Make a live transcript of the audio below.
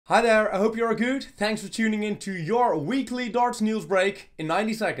Hi there, I hope you're good. Thanks for tuning in to your weekly darts news break in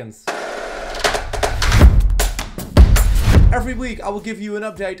 90 seconds. Every week I will give you an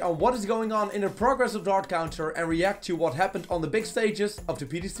update on what is going on in the progress of DartCounter and react to what happened on the big stages of the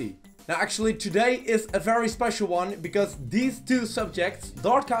PDC. Now actually today is a very special one because these two subjects,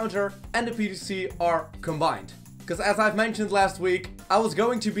 DartCounter and the PDC, are combined. Because as I've mentioned last week, I was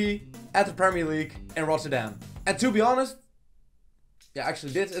going to be at the Premier League in Rotterdam. And to be honest, yeah,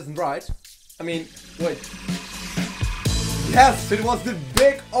 actually this isn't right. I mean, wait. Yes, it was the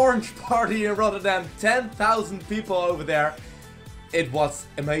big orange party in Rotterdam. 10,000 people over there. It was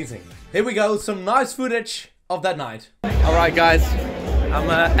amazing. Here we go, some nice footage of that night. Alright guys, I'm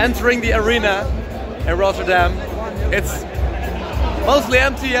entering the arena in Rotterdam. It's mostly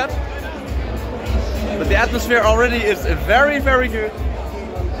empty yet, but the atmosphere already is very, very good.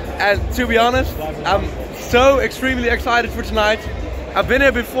 And to be honest, I'm so extremely excited for tonight. I've been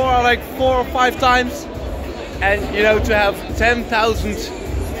here before like 4 or 5 times, and you know, to have 10,000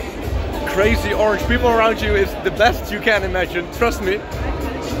 crazy orange people around you is the best you can imagine, trust me.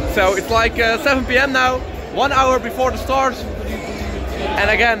 So it's like 7 PM now, 1 hour before the start, and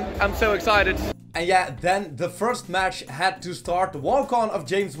again, I'm so excited. And yeah, then the first match had to start. The walk-on of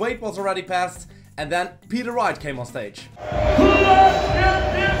James Wade was already passed, and then Peter Wright came on stage. Let's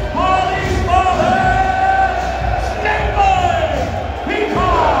get this party started!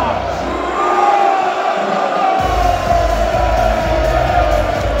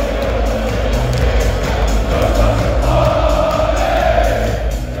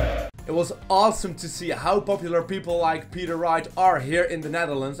 It was awesome to see how popular people like Peter Wright are here in the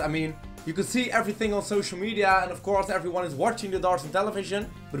Netherlands. I mean, you can see everything on social media and of course everyone is watching the darts on television.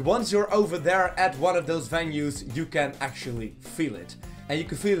 But once you're over there at one of those venues, you can actually feel it. And you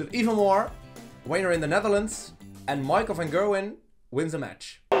can feel it even more when you're in the Netherlands and Michael van Gerwen wins a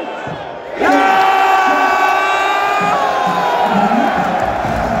match.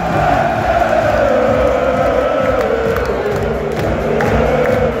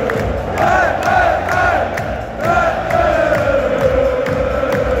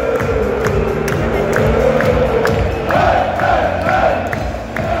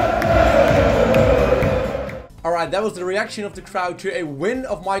 Alright, that was the reaction of the crowd to a win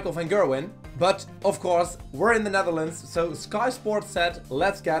of Michael van Gerwen. But, of course, we're in the Netherlands, so Sky Sports said,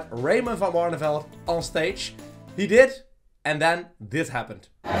 let's get Raymond van Barneveld on stage. He did, and then this happened.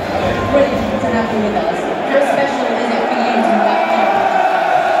 Brilliant to have you with us. How special is it for you to have that?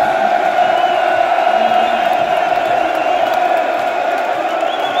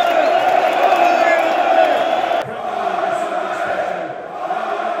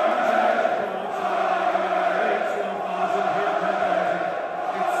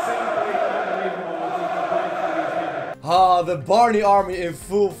 Ah, the Barney army in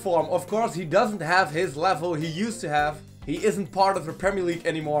full form. Of course, he doesn't have his level he used to have. He isn't part of the Premier League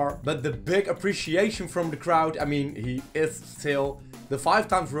anymore. But the big appreciation from the crowd, I mean, he is still the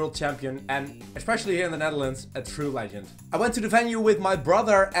 5-time world champion and especially here in the Netherlands, a true legend. I went to the venue with my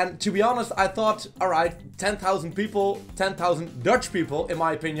brother and to be honest, I thought, alright, 10,000 people, 10,000 Dutch people in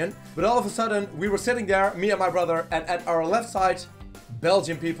my opinion. But all of a sudden, we were sitting there, me and my brother, and at our left side,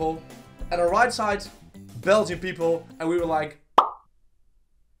 Belgian people. At our right side, Belgian people, and we were like,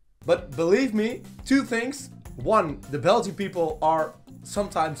 but believe me, 2 things. 1, the Belgian people are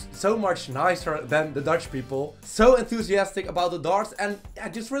sometimes so much nicer than the Dutch people. So enthusiastic about the darts and yeah,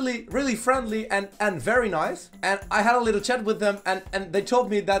 just really friendly and very nice. And I had a little chat with them and they told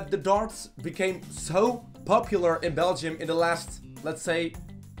me that the darts became so popular in Belgium in the last, let's say,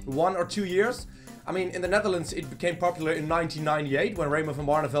 1 or 2 years. I mean, in the Netherlands it became popular in 1998 when Raymond van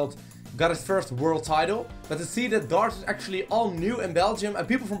Barneveld got his first world title. But to see that darts is actually all new in Belgium and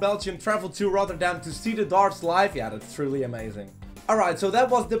people from Belgium traveled to Rotterdam to see the darts live, yeah, that's truly amazing. Alright, so that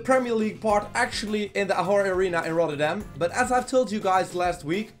was the Premier League part actually in the Ahor Arena in Rotterdam. But as I've told you guys last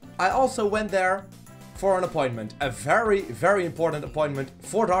week, I also went there for an appointment. A very important appointment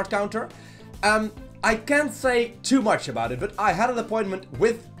for DartCounter. I can't say too much about it, but I had an appointment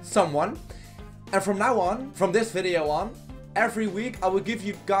with someone. And from now on, from this video on, every week I will give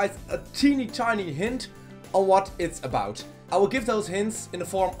you guys a teeny tiny hint on what it's about. I will give those hints in the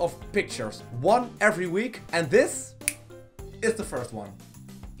form of pictures, 1 every week, and this is the first one.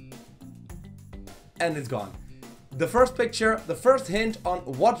 And it's gone. The first picture, the first hint on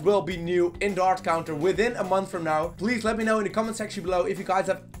what will be new in DartCounter within a month from now. Please let me know in the comment section below if you guys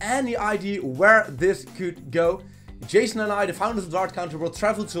have any idea where this could go. Jason and I, the founders of DartCounter, will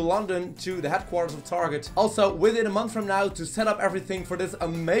travel to London to the headquarters of Target. Also, within a month from now, to set up everything for this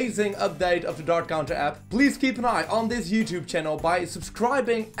amazing update of the DartCounter app. Please keep an eye on this YouTube channel by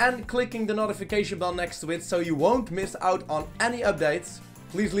subscribing and clicking the notification bell next to it so you won't miss out on any updates.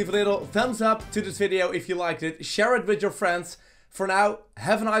 Please leave a little thumbs up to this video if you liked it. Share it with your friends. For now,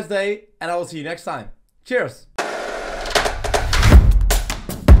 have a nice day and I will see you next time. Cheers!